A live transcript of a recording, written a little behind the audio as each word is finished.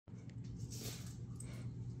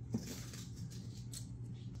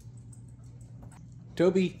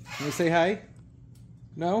Toby, you wanna say hi?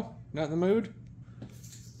 No? Not in the mood?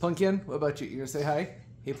 Pumpkin, what about you? You gonna say hi?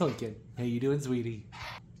 Hey Pumpkin, how you doing, sweetie?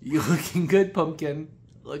 You looking good, Pumpkin.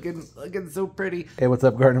 Looking so pretty. Hey, what's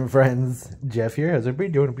up, garden friends? Jeff here. How's everybody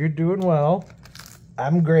doing? Hope you're doing well.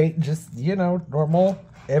 I'm great. Just, you know, normal,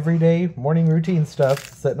 everyday morning routine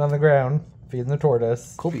stuff. Sitting on the ground, feeding the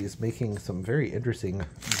tortoise. Colby is making some very interesting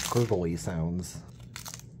gurgly sounds.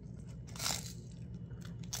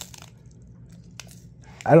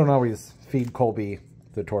 I don't always feed Colby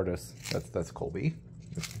the tortoise. That's Colby.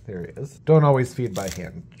 There he is. Don't always feed by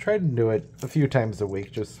hand. Try to do it a few times a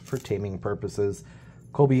week just for taming purposes.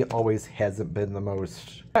 Colby always hasn't been the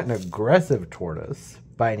most, not an aggressive tortoise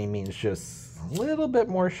by any means, just a little bit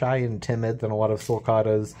more shy and timid than a lot of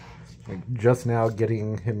sulcatas. Like just now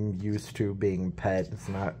getting him used to being pet. He's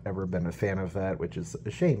not ever been a fan of that, which is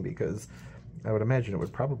a shame because I would imagine it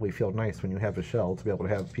would probably feel nice when you have a shell to be able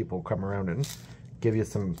to have people come around and give you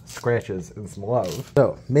some scratches and some love.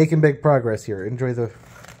 So, making big progress here. Enjoy the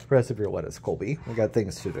rest of your lettuce, Colby. We got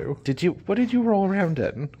things to do. What did you roll around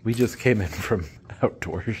in? We just came in from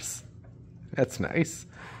outdoors. That's nice.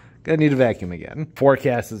 Gonna need a vacuum again.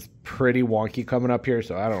 Forecast is pretty wonky coming up here,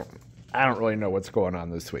 so I don't really know what's going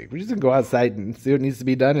on this week. We're just gonna go outside and see what needs to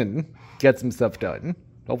be done and get some stuff done.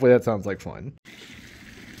 Hopefully that sounds like fun.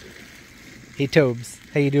 Hey Tobes,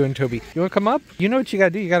 how you doing, Toby? You wanna come up? You know what you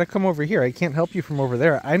gotta do, you gotta come over here. I can't help you from over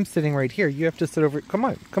there. I'm sitting right here. You have to sit over, come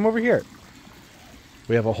on, come over here.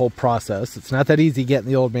 We have a whole process. It's not that easy getting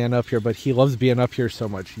the old man up here, but he loves being up here so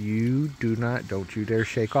much. Don't you dare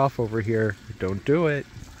shake off over here. Don't do it.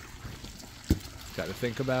 Gotta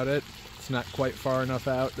think about it. It's not quite far enough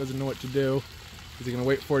out, doesn't know what to do. Is he gonna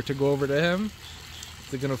wait for it to go over to him?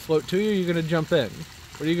 Is it gonna float to you or are you gonna jump in?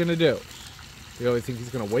 What are you gonna do? You really think he's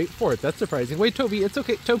gonna wait for it? That's surprising. Wait, Toby, it's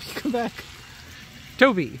okay. Toby, come back.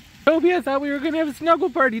 Toby, I thought we were gonna have a snuggle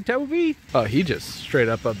party, Toby. Oh, he just straight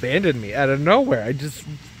up abandoned me out of nowhere.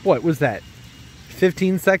 What was that?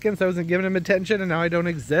 15 seconds I wasn't giving him attention and now I don't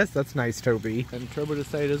exist? That's nice, Toby. And Turbo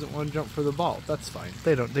decided he doesn't want to jump for the ball. That's fine.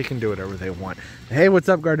 They can do whatever they want. Hey, what's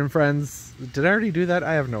up, garden friends? Did I already do that?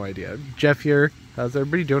 I have no idea. Jeff here. How's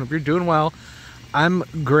everybody doing? If you're doing well, I'm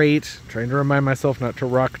great. Trying to remind myself not to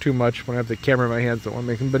rock too much when I have the camera in my hands. Don't want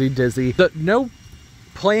to make anybody dizzy. No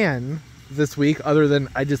plan this week other than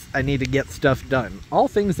I need to get stuff done. All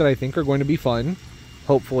things that I think are going to be fun.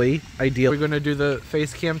 Hopefully, ideally. We're going to do the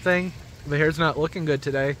face cam thing. The hair's not looking good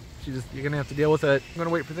today. You're going to have to deal with it. I'm going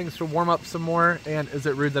to wait for things to warm up some more. And is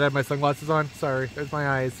it rude that I have my sunglasses on? Sorry, there's my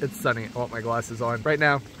eyes. It's sunny. I want my glasses on. Right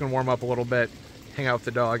now, it's going to warm up a little bit, hang out with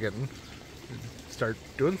the dog, and start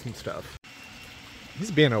doing some stuff.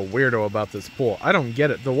 He's being a weirdo about this pool. I don't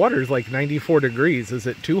get it. The water's like 94 degrees. Is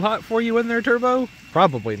it too hot for you in there, Turbo?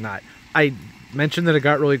 Probably not. I mentioned that it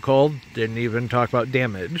got really cold. Didn't even talk about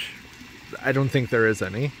damage. I don't think there is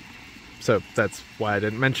any. So that's why I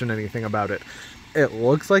didn't mention anything about it. It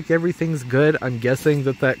looks like everything's good. I'm guessing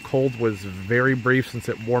that cold was very brief since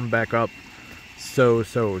it warmed back up so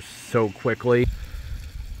quickly.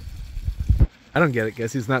 I don't get it.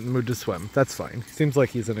 Guess he's not in the mood to swim. That's fine. Seems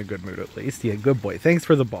like he's in a good mood at least. Yeah, good boy. Thanks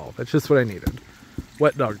for the ball. That's just what I needed.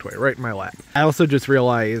 Wet dog toy right in my lap. I also just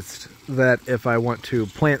realized that if I want to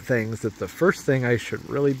plant things, that the first thing I should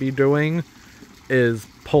really be doing is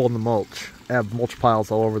pulling the mulch. I have mulch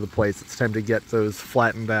piles all over the place. It's time to get those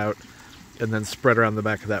flattened out and then spread around the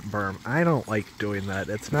back of that berm. I don't like doing that.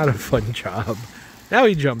 It's not a fun job. Now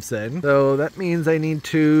he jumps in. So that means I need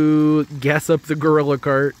to gas up the gorilla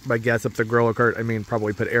cart. By gas up the gorilla cart, I mean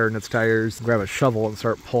probably put air in its tires, grab a shovel and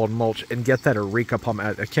start pulling mulch and get that Eureka pump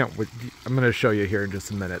out. I'm going to show you here in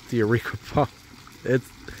just a minute. The Eureka pump,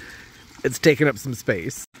 it's taking up some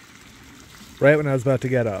space. Right when I was about to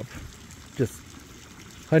get up, just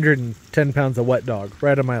 110 pounds of wet dog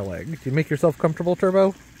right on my leg. Do you make yourself comfortable,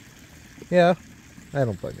 Turbo? Yeah, I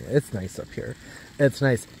don't blame you. It's nice up here. It's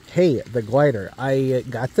nice. Hey, the glider. I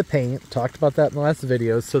got the paint, talked about that in the last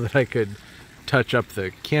video so that I could touch up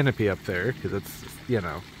the canopy up there because it's, you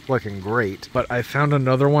know, looking great. But I found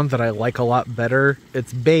another one that I like a lot better.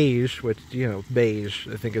 It's beige, which, you know, beige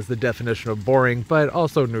I think is the definition of boring, but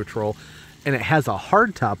also neutral. And it has a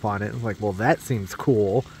hard top on it. I'm like, well, that seems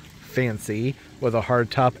cool. Fancy with a hard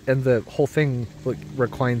top, and the whole thing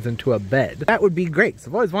reclines into a bed. That would be great. So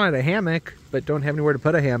I've always wanted a hammock, but don't have anywhere to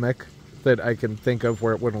put a hammock that I can think of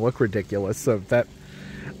where it wouldn't look ridiculous. So that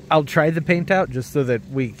I'll try the paint out just so that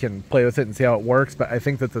we can play with it and see how it works. But I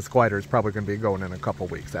think that this glider is probably going to be going in a couple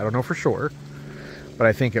weeks. I don't know for sure, but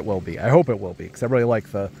I think it will be. I hope it will be because I really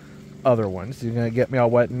like the other ones. You're going to get me all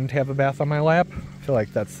wet and have a bath on my lap? I feel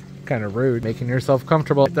like that's kind of rude. Making yourself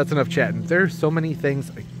comfortable. That's enough chatting. There's so many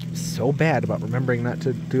things. so bad about remembering not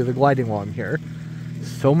to do the gliding while I'm here.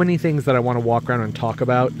 So many things that I want to walk around and talk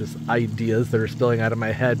about, just ideas that are spilling out of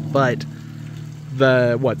my head, but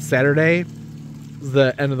Saturday is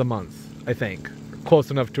the end of the month, I think.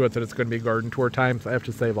 Close enough to it that it's going to be garden tour time, so I have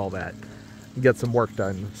to save all that and get some work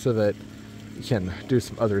done so that I can do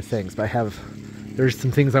some other things. But there's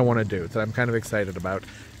some things I want to do that I'm kind of excited about,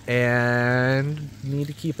 and need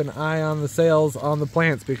to keep an eye on the sales on the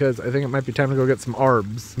plants because I think it might be time to go get some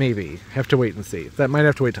arbs. Maybe. Have to wait and see. That might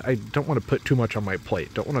have to wait. I don't want to put too much on my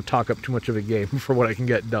plate. Don't want to talk up too much of a game for what I can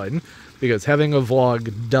get done, because having a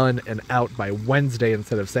vlog done and out by Wednesday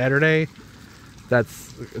instead of Saturday,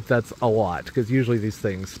 that's a lot, because usually these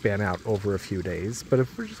things span out over a few days. But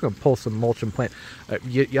if we're just going to pull some mulch and plant,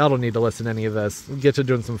 y'all don't need to listen to any of this. We'll get to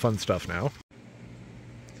doing some fun stuff now.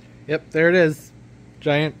 Yep, there it is.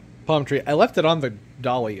 Giant palm tree. I left it on the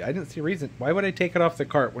dolly. I didn't see a reason. Why would I take it off the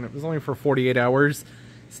cart when it was only for 48 hours?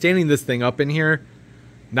 Standing this thing up in here,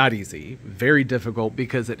 not easy. Very difficult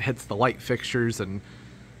because it hits the light fixtures and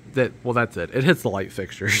that's it. It hits the light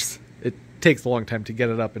fixtures. It takes a long time to get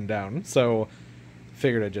it up and down. So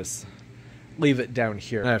figured I'd just leave it down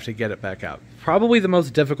here. I have to get it back out. Probably the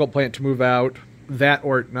most difficult plant to move out. That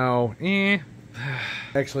or no.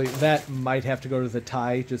 Actually, that might have to go to the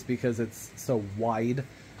tie just because it's so wide.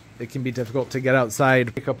 It can be difficult to get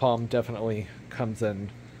outside. Areca palm definitely comes in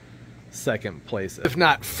second place, if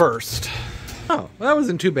not first. Oh, well, that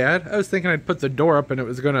wasn't too bad. I was thinking I'd put the door up and it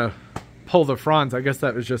was gonna pull the fronds. I guess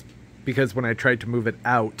that was just because when I tried to move it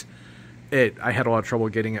out, I had a lot of trouble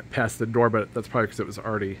getting it past the door, but that's probably because it was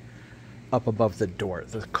already up above the door.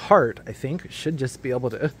 The cart, I think, should just be able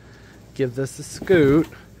to give this a scoot.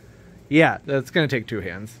 Yeah, that's going to take two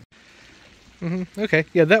hands. Okay,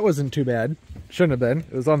 yeah, that wasn't too bad. Shouldn't have been.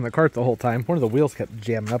 It was on the cart the whole time. One of the wheels kept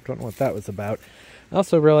jamming up. Don't know what that was about. I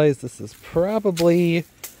also realized this is probably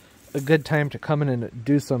a good time to come in and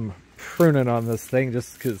do some pruning on this thing,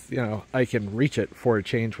 just because, you know, I can reach it for a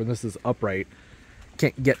change when this is upright.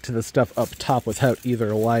 Can't get to the stuff up top without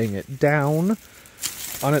either lying it down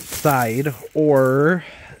on its side or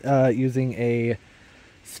using a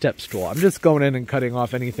step stool. I'm just going in and cutting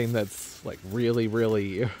off anything that's like really,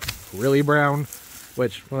 really, really brown,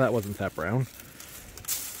 which, well, that wasn't that brown.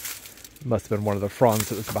 Must have been one of the fronds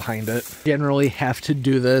that was behind it. Generally have to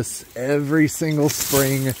do this every single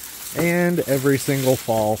spring and every single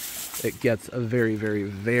fall. It gets a very, very,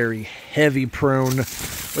 very heavy prune,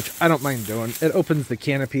 which I don't mind doing. It opens the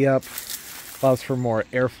canopy up, allows for more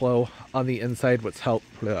airflow on the inside, which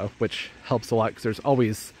helps a lot because there's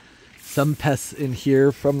always some pests in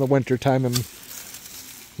here from the winter time, and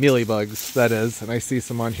mealybugs, that is. And I see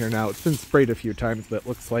some on here now. It's been sprayed a few times, but it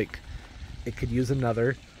looks like it could use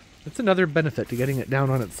another. It's another benefit to getting it down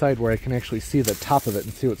on its side where I can actually see the top of it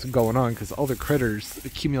and see what's going on, because all the critters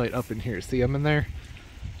accumulate up in here. See them in there?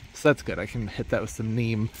 So that's good. I can hit that with some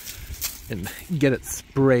neem and get it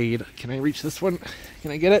sprayed. Can I reach this one?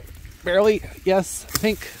 Can I get it? Barely. Yes, I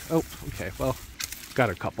think. Oh, okay. Well, got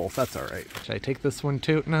a couple. That's all right. Should I take this one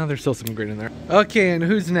too? No, there's still some green in there. Okay, and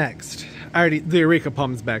who's next? The Areca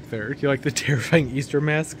palm's back there. Do you like the terrifying Easter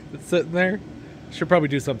mask that's sitting there? Should probably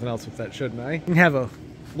do something else with that, shouldn't I? And have a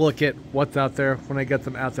look at what's out there when I get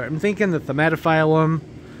them out there. I'm thinking the Thaumatophyllum,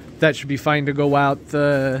 that should be fine to go out.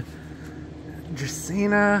 The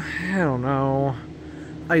Dracaena, I don't know.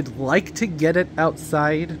 I'd like to get it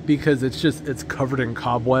outside because it's covered in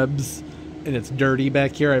cobwebs and it's dirty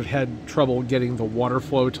back here. I've had trouble getting the water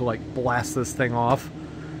flow to like blast this thing off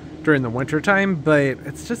during the winter time, but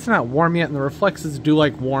it's just not warm yet, and the reflexes do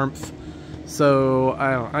like warmth. So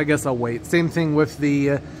I guess I'll wait. Same thing with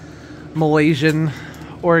the Malaysian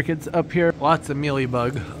orchids up here. Lots of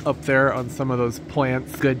mealybug up there on some of those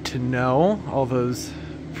plants. Good to know. All those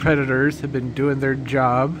predators have been doing their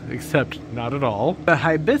job, except not at all. The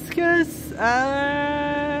hibiscus,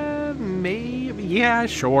 maybe, yeah,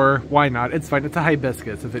 sure, why not? It's fine. It's a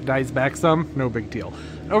hibiscus. If it dies back some, no big deal.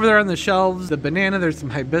 Over there on the shelves, the banana, there's some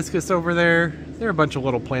hibiscus over there. There are a bunch of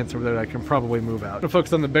little plants over there that I can probably move out. I'm gonna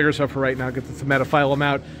focus on the bigger stuff for right now, get the Thaumatophyllum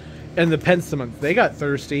out, and the penstemons. They got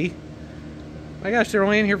thirsty. My gosh, they're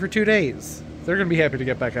only in here for 2 days. They're gonna be happy to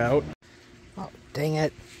get back out. Oh, dang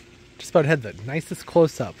it. Just about had the nicest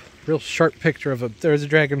close-up. Real sharp picture of there's a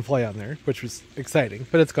dragonfly on there, which was exciting,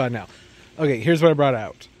 but it's gone now. Okay, here's what I brought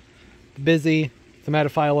out. The busy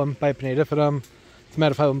Thaumatophyllum bipenadiphytum,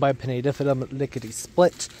 Thaumatophyllum bipenadiphytum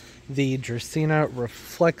lickety-split, the Dracaena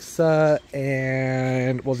reflexa,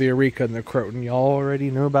 and, well, the Areca and the Croton. Y'all already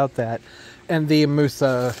knew about that. And the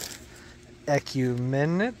Musa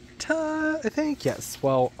ecumenita, I think? Yes,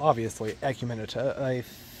 well, obviously, ecumenita. I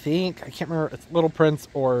think, I can't remember, it's Little Prince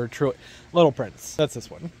or True Little Prince. That's this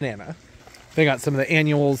one, Nana. They got some of the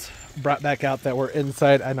annuals brought back out that were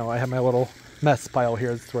inside. I know I have my little mess pile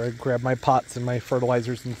here. That's where I grab my pots and my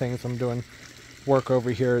fertilizers and things. I'm doing work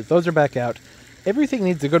over here. Those are back out. Everything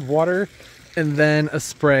needs a good water and then a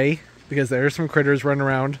spray because there are some critters running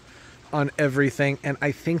around on everything. And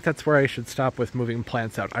I think that's where I should stop with moving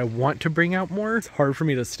plants out. I want to bring out more. It's hard for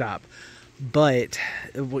me to stop, but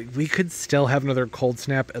we could still have another cold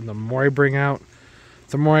snap. And the more I bring out,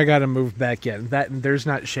 the more I got to move back in. There's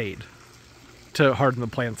not shade to harden the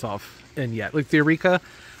plants off in yet. Like the Eureka,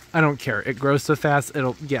 I don't care. It grows so fast.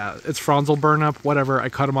 Its fronds will burn up, whatever. I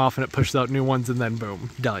cut them off and it pushes out new ones and then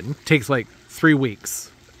boom, done. Takes like 3 weeks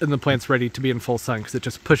and the plant's ready to be in full sun because it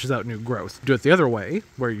just pushes out new growth. Do it the other way,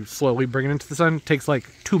 where you slowly bring it into the sun, takes like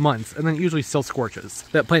 2 months and then it usually still scorches.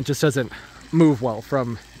 That plant just doesn't move well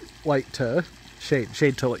from light to shade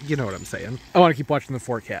to, you know what I'm saying. I want to keep watching the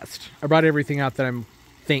forecast. I brought everything out that I'm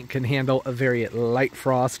think can handle a very light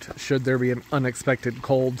frost should there be an unexpected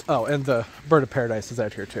cold. Oh, and the bird of paradise is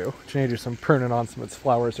out here too. Just need to do some pruning on some of its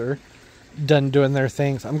flowers are done doing their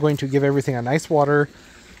things. I'm going to give everything a nice water,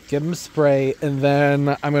 give them a spray, and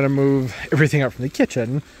then I'm going to move everything out from the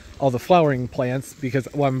kitchen, all the flowering plants, because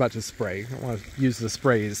I'm about to spray. I want to use the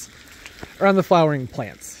sprays around the flowering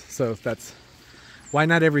plants. So that's why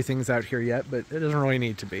not everything's out here yet, but it doesn't really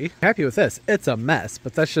need to be. Happy with this. It's a mess,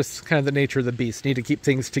 but that's just kind of the nature of the beast. Need to keep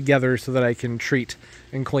things together so that I can treat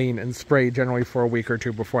and clean and spray generally for a week or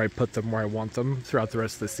two before I put them where I want them throughout the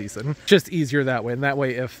rest of the season. Just easier that way. And that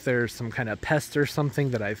way, if there's some kind of pest or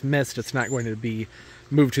something that I've missed, it's not going to be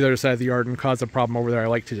moved to the other side of the yard and cause a problem over there. I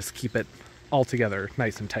like to just keep it all together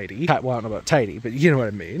nice and tidy. Well, I don't know about tidy, but you know what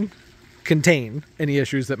I mean. Contain any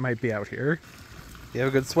issues that might be out here. You have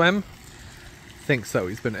a good swim? Think so.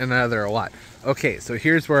 He's been in and out of there a lot. Okay, so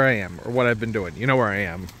here's where I am, or what I've been doing. You know where I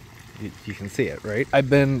am. You can see it, right? I've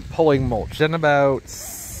been pulling mulch. Done about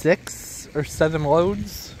 6 or 7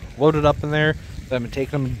 loads loaded up in there. Then I've been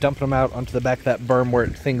taking them, dumping them out onto the back of that berm where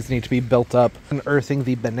things need to be built up. Unearthing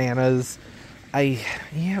the bananas.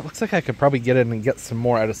 It looks like I could probably get in and get some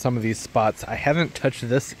more out of some of these spots. I haven't touched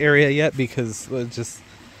this area yet because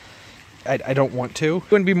I don't want to.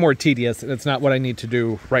 It wouldn't be more tedious, and it's not what I need to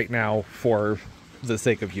do right now for the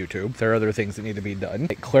sake of YouTube. There are other things that need to be done.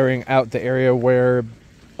 Like clearing out the area where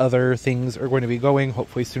other things are going to be going,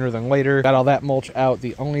 hopefully sooner than later. Got all that mulch out.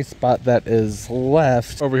 The only spot that is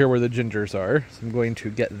left over here where the gingers are. So I'm going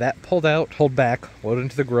to get that pulled out, pulled back, load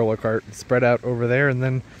into the gorilla cart, and spread out over there, and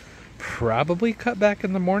then probably cut back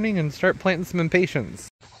in the morning and start planting some impatiens.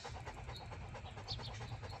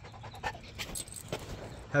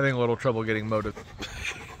 Having a little trouble getting motive.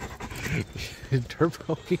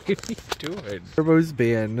 Turbo, what are you doing? Turbo's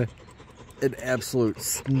being an absolute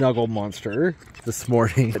snuggle monster this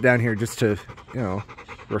morning. Down here just to,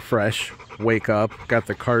 refresh, wake up. Got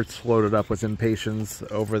the carts loaded up with impatiens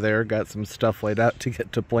over there. Got some stuff laid out to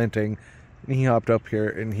get to planting. And he hopped up here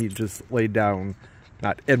and he just laid down,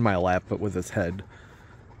 not in my lap, but with his head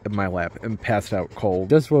in my lap and passed out cold.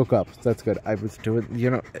 Just woke up. That's good. I was doing,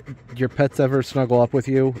 your pets ever snuggle up with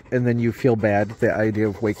you and then you feel bad, the idea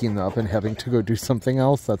of waking up and having to go do something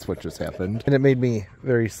else? That's what just happened. And it made me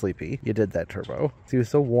very sleepy. You did that, Turbo. He was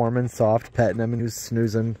so warm and soft, petting him, and he was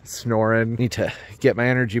snoozing, snoring. Need to get my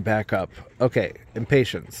energy back up. Okay,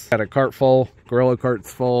 impatiens. Got a cart full, gorilla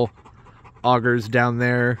cart's full, augers down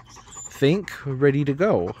there. Think ready to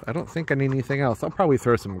go. I don't think I need anything else. I'll probably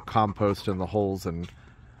throw some compost in the holes and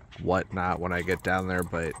whatnot when I get down there,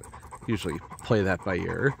 but usually play that by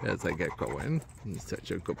ear as I get going. He's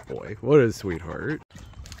such a good boy. What a sweetheart.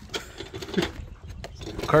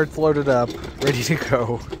 Cart's loaded up, ready to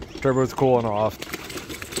go. Turbo's cooling off.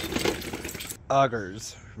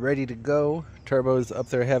 Augers ready to go. Turbo's up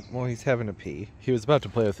there, he's having a pee. He was about to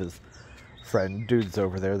play with his friend. Dude's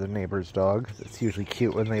over there, the neighbor's dog. It's usually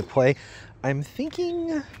cute when they play. I'm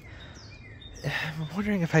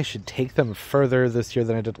wondering if I should take them further this year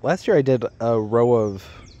than I did. Last year I did a row of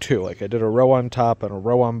 2. Like I did a row on top and a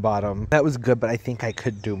row on bottom. That was good, but I think I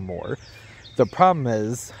could do more. The problem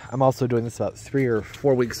is I'm also doing this about 3 or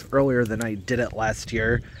 4 weeks earlier than I did it last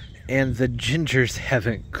year. And the gingers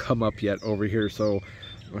haven't come up yet over here, so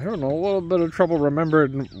I don't know, a little bit of trouble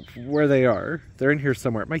remembering where they are. They're in here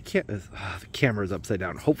somewhere. The camera's upside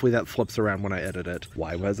down. Hopefully that flips around when I edit it.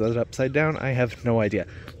 Why was it upside down? I have no idea.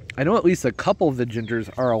 I know at least a couple of the gingers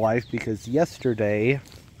are alive because yesterday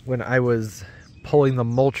when I was pulling the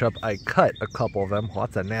mulch up, I cut a couple of them.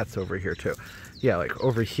 Lots of gnats over here too. Yeah, like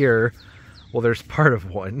over here. Well, there's part of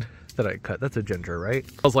one that I cut. That's a ginger, right?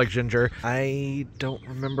 Smells like ginger. I don't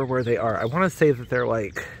remember where they are. I want to say that they're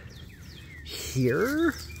like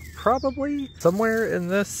here, probably. Somewhere in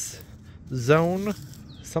this zone,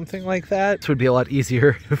 something like that. This would be a lot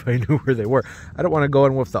easier if I knew where they were. I don't want to go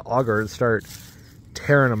in with the auger and start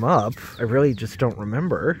tearing them up. I really just don't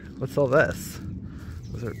remember. What's all this?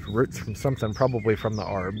 Those are roots from something, probably from the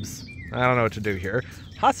arbs. I don't know what to do here.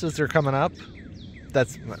 Hostas are coming up.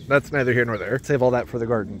 That's neither here nor there. Save all that for the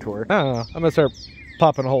garden tour. I don't know. I'm gonna start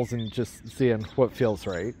popping holes and just seeing what feels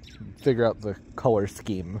right. Figure out the color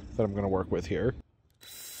scheme that I'm gonna work with here.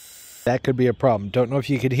 That could be a problem. Don't know if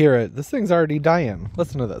you could hear it. This thing's already dying.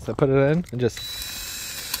 Listen to this. I put it in and just...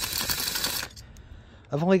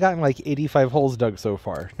 I've only gotten like 85 holes dug so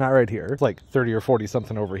far. Not right here. It's like 30 or 40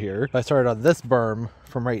 something over here. I started on this berm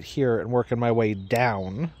from right here and working my way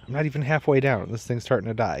down. I'm not even halfway down. This thing's starting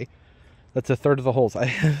to die. That's a third of the holes. I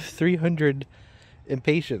have 300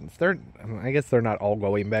 impatiens. I guess they're not all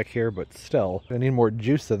going back here, but still. I need more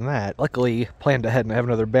juice than that. Luckily, planned ahead and I have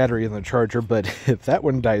another battery in the charger, but if that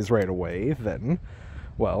one dies right away, then,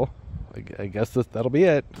 well, I guess that'll be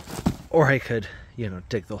it. Or I could, you know,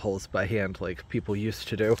 dig the holes by hand like people used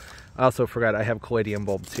to do. I also forgot I have caladium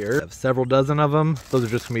bulbs here. I have several dozen of them. Those are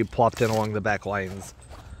just going to be plopped in along the back lines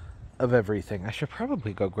of everything. I should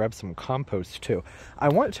probably go grab some compost too. I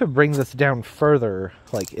want to bring this down further,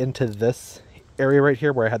 like into this area right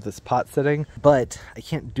here where I had this pot sitting, but I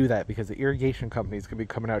can't do that because the irrigation company is going to be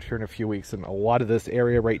coming out here in a few weeks, and a lot of this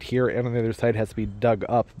area right here and on the other side has to be dug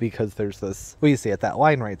up because there's this, well, you see it, that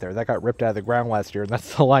line right there that got ripped out of the ground last year, and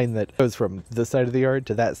that's the line that goes from this side of the yard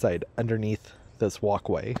to that side underneath this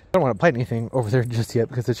walkway. I don't want to plant anything over there just yet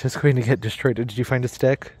because it's just going to get destroyed. Did you find a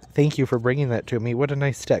stick? Thank you for bringing that to me. What a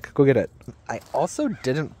nice stick. Go get it. I also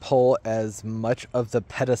didn't pull as much of the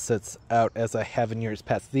pedicets out as I have in years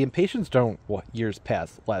past. The impatiens don't, well, years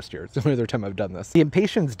past, last year. It's the only other time I've done this. The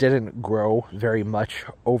impatiens didn't grow very much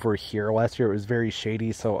over here last year. It was very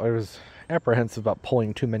shady, so I was apprehensive about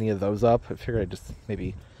pulling too many of those up. I figured I'd just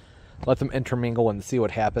maybe let them intermingle and see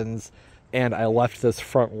what happens. And I left this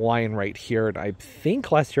front line right here, and I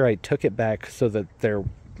think last year I took it back so that there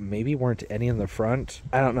maybe weren't any in the front.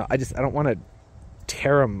 I don't know. I don't want to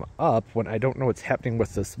tear them up when I don't know what's happening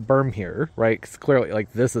with this berm here, right? Because clearly,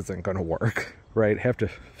 like, this isn't going to work, right? Have to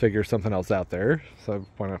figure something else out there. So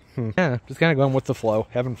I want to, yeah, just kind of going with the flow,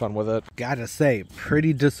 having fun with it. Gotta say,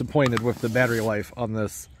 pretty disappointed with the battery life on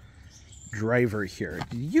this driver here.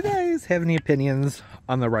 Do you guys have any opinions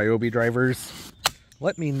on the Ryobi drivers?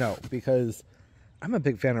 Let me know, because I'm a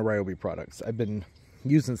big fan of Ryobi products. I've been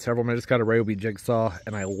using several. I just got a Ryobi jigsaw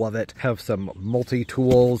and I love it. Have some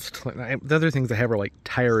multi-tools. The other things I have are like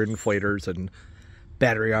tire inflators and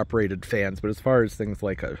battery operated fans, but as far as things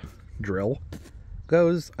like a drill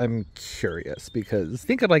goes, I'm curious because I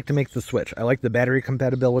think I'd like to make the switch. I like the battery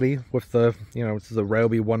compatibility with the, you know, this is a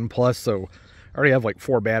Ryobi 1 Plus, so I already have like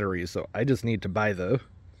 4 batteries, so I just need to buy the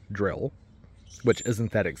drill, which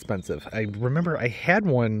isn't that expensive. I remember I had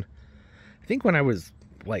one, I think when I was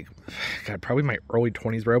like, God, probably my early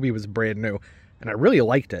 20s. Ryobi was brand new, and I really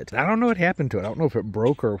liked it. I don't know what happened to it. I don't know if it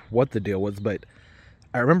broke or what the deal was, but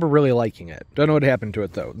I remember really liking it. Don't know what happened to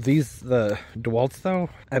it, though. The DeWalt's, though,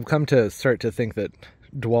 I've come to start to think that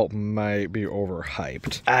DeWalt might be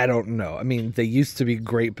overhyped. I don't know. I mean, they used to be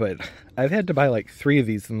great, but I've had to buy like 3 of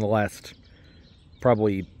these in the last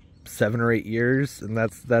probably 7 or 8 years, and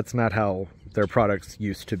that's not how their products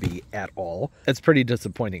used to be at all. It's pretty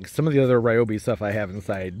disappointing. Some of the other Ryobi stuff I have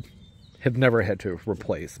inside have never had to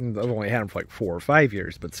replace. I've only had them for like 4 or 5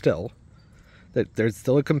 years, but still, there's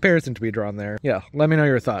still a comparison to be drawn there. Yeah, let me know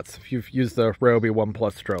your thoughts if you've used the Ryobi 1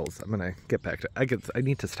 Plus drills. I'm gonna get back to I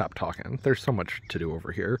need to stop talking. There's so much to do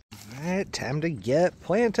over here. All right, time to get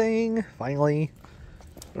planting, finally.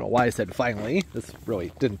 I don't know why I said finally. This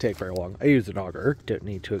really didn't take very long. I used an auger. Don't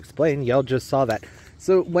need to explain. Y'all just saw that.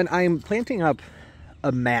 So when I'm planting up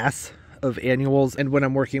a mass of annuals and when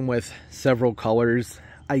I'm working with several colors,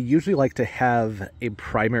 I usually like to have a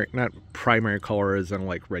primary, not primary color as in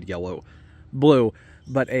like red, yellow, blue,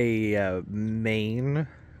 but a main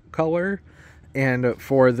color. And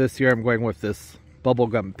for this year, I'm going with this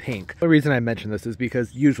bubblegum pink. The reason I mention this is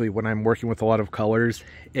because usually when I'm working with a lot of colors,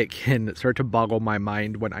 it can start to boggle my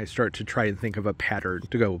mind when I start to try and think of a pattern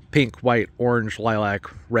to go pink, white, orange, lilac,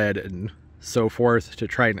 red, and so forth to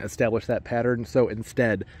try and establish that pattern. So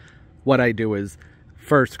instead, what I do is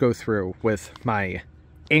first go through with my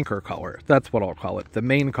anchor color. That's what I'll call it. The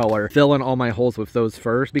main color. Fill in all my holes with those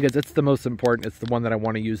first because it's the most important. It's the one that I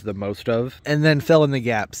want to use the most of. And then fill in the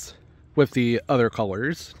gaps with the other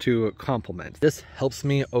colors to complement. This helps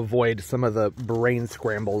me avoid some of the brain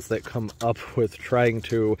scrambles that come up with trying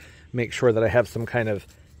to make sure that I have some kind of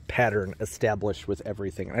pattern established with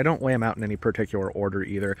everything. And I don't lay them out in any particular order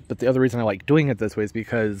either. But the other reason I like doing it this way is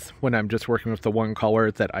because when I'm just working with the one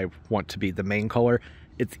color that I want to be the main color,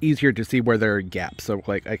 it's easier to see where there are gaps. So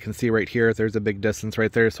like I can see right here, there's a big distance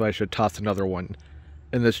right there, so I should toss another one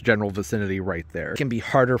in this general vicinity right there. It can be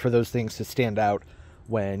harder for those things to stand out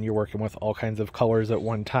when you're working with all kinds of colors at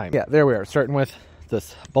one time. Yeah, there we are, starting with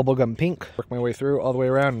this bubblegum pink. Work my way through all the way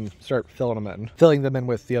around and start filling them in. Filling them in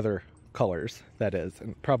with the other colors, that is.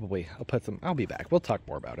 And probably I'll put some, I'll be back. We'll talk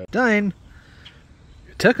more about it. Done.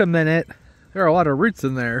 It took a minute. There are a lot of roots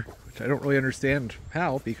in there, which I don't really understand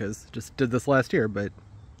how, because I just did this last year, but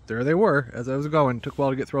there they were as I was going. Took a while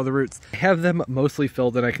to get through all the roots. I have them mostly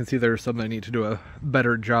filled, and I can see there's some I need to do a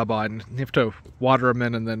better job on. You have to water them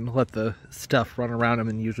in and then let the stuff run around them,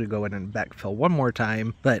 and usually go in and backfill one more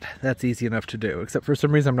time, but that's easy enough to do, except for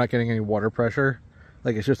some reason I'm not getting any water pressure.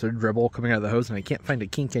 Like it's just a dribble coming out of the hose and I can't find a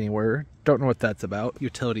kink anywhere. Don't know what that's about.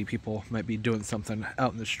 Utility people might be doing something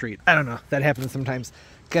out in the street. I don't know. That happens sometimes.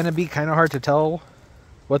 Gonna be kind of hard to tell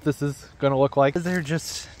what this is gonna look like. They're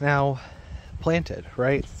just now planted,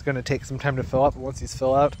 right? It's gonna take some time to fill up. Once these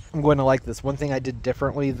fill out, I'm going to like this. One thing I did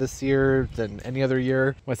differently this year than any other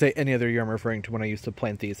year, when I say any other year, I'm referring to when I used to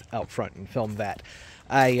plant these out front and film that.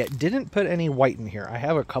 I didn't put any white in here. I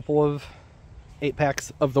have a couple of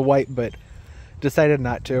 8-packs of the white, but decided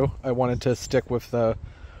not to. I wanted to stick with the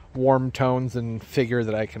warm tones and figure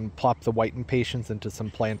that I can plop the white impatiens into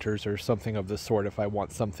some planters or something of the sort if I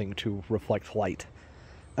want something to reflect light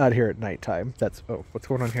out here at nighttime. That's, oh, what's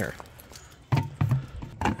going on here?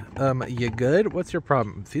 You good? What's your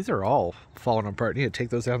problem? These are all falling apart. I need to take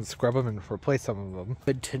those down and scrub them and replace some of them.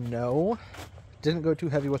 Good to know. Didn't go too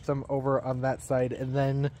heavy with them over on that side, and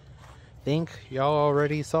then I think y'all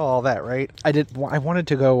already saw all that, right? I wanted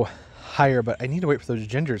to go higher, but I need to wait for those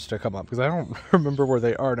gingers to come up because I don't remember where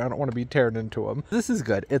they are and I don't want to be tearing into them. This is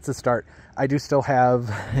good. It's a start. I do still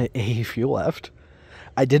have a few left.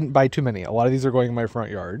 I didn't buy too many. A lot of these are going in my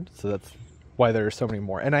front yard, so that's why there are so many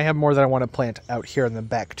more. And I have more that I want to plant out here in the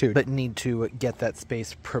back too, but need to get that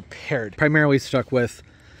space prepared. Primarily stuck with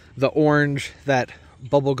the orange, that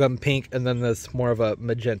bubblegum pink, and then this more of a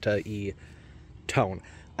magenta-y tone.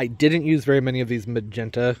 I didn't use very many of these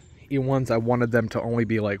magenta ones. I wanted them to only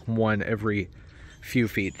be like one every few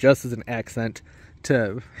feet, just as an accent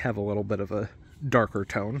to have a little bit of a darker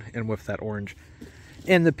tone, and with that orange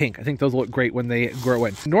and the pink. I think those look great when they grow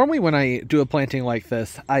in. Normally when I do a planting like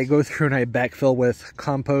this, I go through and I backfill with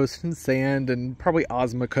compost and sand and probably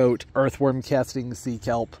Osmocote, earthworm casting, sea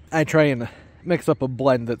kelp. I try and mix up a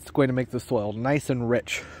blend that's going to make the soil nice and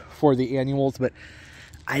rich for the annuals, but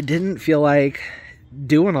I didn't feel like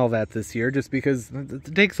doing all that this year just because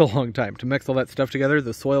it takes a long time to mix all that stuff together.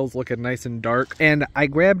 The soil's looking nice and dark, and I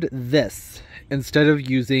grabbed this instead of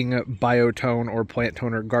using Biotone or Plant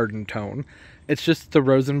Tone or Garden Tone. It's just the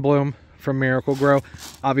Rosenbloom from Miracle-Gro.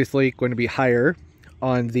 Obviously going to be higher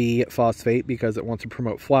on the phosphate because it wants to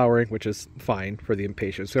promote flowering, which is fine for the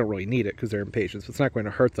impatiens. They don't really need it because they're impatiens, so it's not going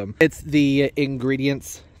to hurt them. It's the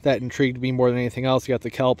ingredients that intrigued me more than anything else. You got the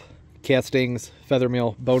kelp, castings, feather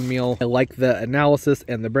meal, bone meal. I like the analysis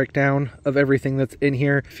and the breakdown of everything that's in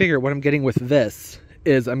here. Figure what I'm getting with this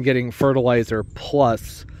is I'm getting fertilizer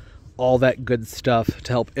plus all that good stuff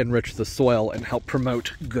to help enrich the soil and help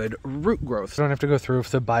promote good root growth. I don't have to go through with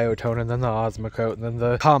the Biotone and then the Osmocote and then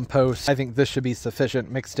the compost. I think this should be sufficient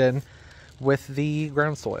mixed in with the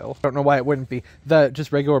ground soil. I don't know why it wouldn't be. The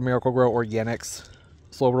just regular Miracle-Gro Organics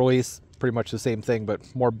slow release, pretty much the same thing, but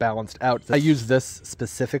more balanced out. I used this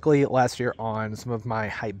specifically last year on some of my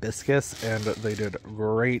hibiscus and they did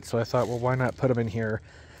great. So I thought, well, why not put them in here?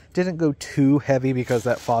 Didn't go too heavy because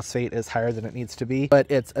that phosphate is higher than it needs to be,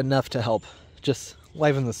 but it's enough to help just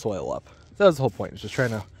liven the soil up. That was the whole point, just trying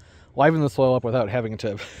to liven the soil up without having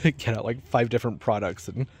to get out like 5 different products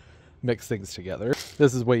and mix things together.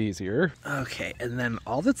 This is way easier. Okay, and then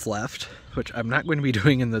all that's left, which I'm not going to be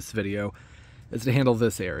doing in this video, is to handle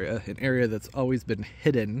this area, an area that's always been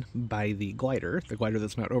hidden by the glider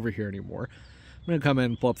that's not over here anymore. I'm going to come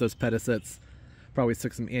in, pull up those pedicets, probably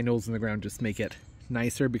stick some annuals in the ground, just make it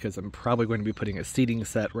nicer because I'm probably going to be putting a seeding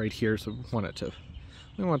set right here, so we want it to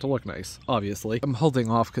look nice, obviously. I'm holding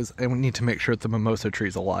off because I need to make sure that the mimosa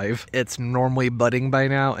tree's alive. It's normally budding by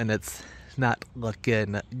now and it's not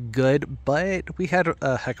looking good, but we had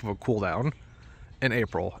a heck of a cool down in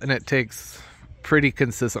April and it takes pretty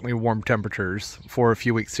consistently warm temperatures for a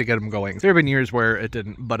few weeks to get them going. There have been years where it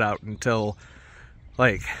didn't bud out until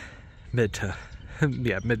like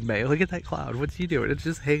mid-May. Look at that cloud. What's he doing? It's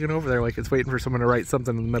just hanging over there like it's waiting for someone to write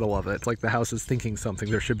something in the middle of it. It's like the house is thinking something.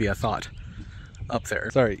 There should be a thought up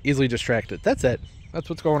there. Sorry, easily distracted. That's it. That's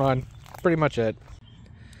what's going on. Pretty much it.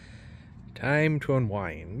 Time to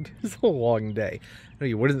unwind. It's a long day.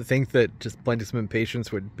 You wouldn't think that just planting some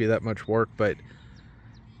impatiens would be that much work, but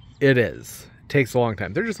it is. It takes a long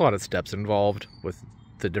time. There's just a lot of steps involved with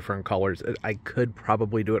the different colors. I could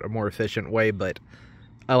probably do it a more efficient way, but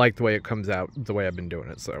I like the way it comes out, the way I've been doing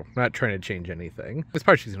it, so I'm not trying to change anything. This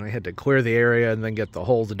part, I had to clear the area and then get the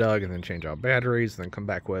holes dug and then change out batteries and then come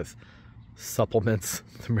back with supplements,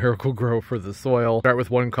 the Miracle-Gro for the soil. Start with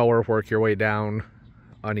one color, work your way down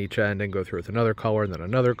on each end and go through with another color and then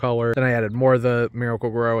another color. Then I added more of the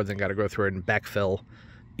Miracle-Gro and then got to go through it and backfill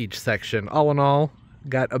each section. All in all,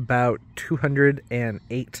 got about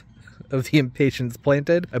 208 of the impatiens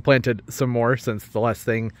planted. I planted some more since the last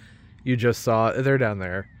thing you just saw. They're down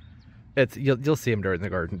there. You'll see them during the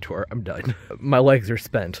garden tour. I'm done. My legs are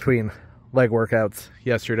spent between leg workouts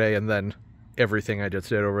yesterday and then everything I just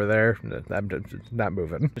did over there. I'm just not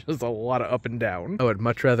moving. Just a lot of up and down. I would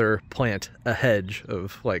much rather plant a hedge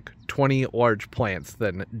of like 20 large plants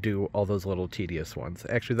than do all those little tedious ones.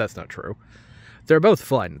 Actually, that's not true. They're both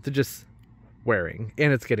fun. They're just wearing,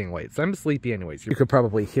 and it's getting late, so I'm sleepy anyways. You could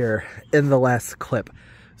probably hear in the last clip.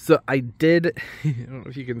 So I did, I don't know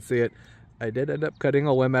if you can see it, I did end up cutting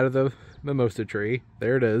a limb out of the mimosa tree.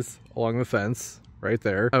 There it is, along the fence, right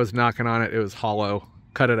there. I was knocking on it, it was hollow.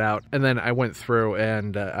 Cut it out, and then I went through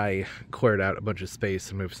and I cleared out a bunch of space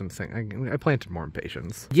and moved some things. I planted more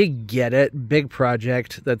impatiens. You get it. Big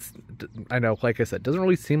project. That's, I know, like I said, doesn't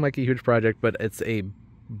really seem like a huge project, but it's a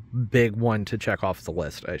big one to check off the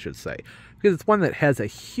list, I should say, because it's one that has a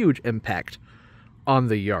huge impact on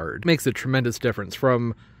the yard. It makes a tremendous difference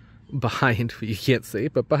from behind, you can't see,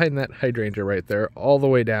 but behind that hydrangea right there, all the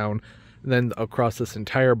way down, and then across this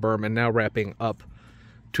entire berm, and now wrapping up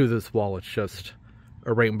to this wall. It's just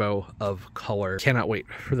a rainbow of color. Cannot wait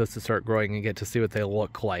for this to start growing and get to see what they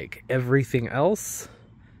look like. Everything else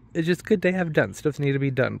is just good to have done. Stuff need to be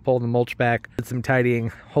done. Pull the mulch back, did some tidying,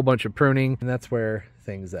 whole bunch of pruning, and that's where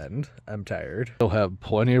things end. I'm tired. Still have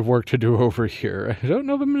plenty of work to do over here. I don't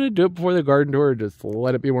know if I'm going to do it before the garden tour, just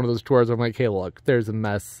let it be one of those tours. I'm like, hey, look, there's a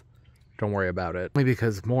mess. Don't worry about it. Only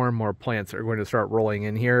because more and more plants are going to start rolling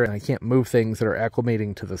in here, and I can't move things that are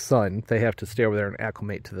acclimating to the sun. They have to stay over there and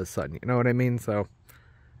acclimate to the sun. You know what I mean? So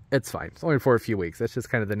it's fine. It's only for a few weeks. That's just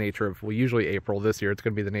kind of the nature of, well, usually April. This year, it's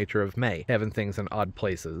going to be the nature of May, having things in odd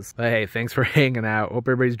places. But hey, thanks for hanging out. Hope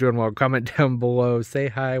everybody's doing well. Comment down below. Say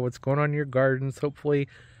hi. What's going on in your gardens? Hopefully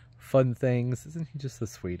fun things. Isn't he just the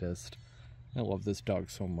sweetest? I love this dog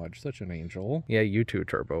so much. Such an angel. Yeah, you too,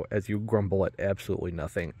 Turbo, as you grumble at absolutely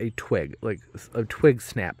nothing. A twig, like a twig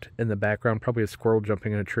snapped in the background. Probably a squirrel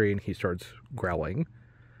jumping in a tree, and he starts growling.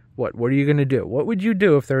 What are you going to do? What would you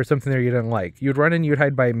do if there was something there you didn't like? You'd run and you'd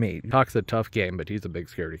hide by me. Talk's a tough game, but he's a big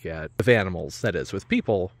scaredy cat. With animals, that is. With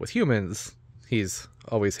people, with humans, he's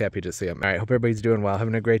always happy to see him. All right, hope everybody's doing well,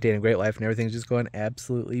 having a great day and a great life, and everything's just going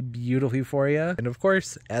absolutely beautifully for you. And of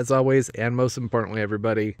course, as always, and most importantly,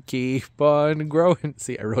 everybody, keep on growing.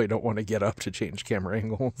 See, I really don't want to get up to change camera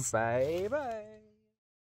angles. Bye-bye.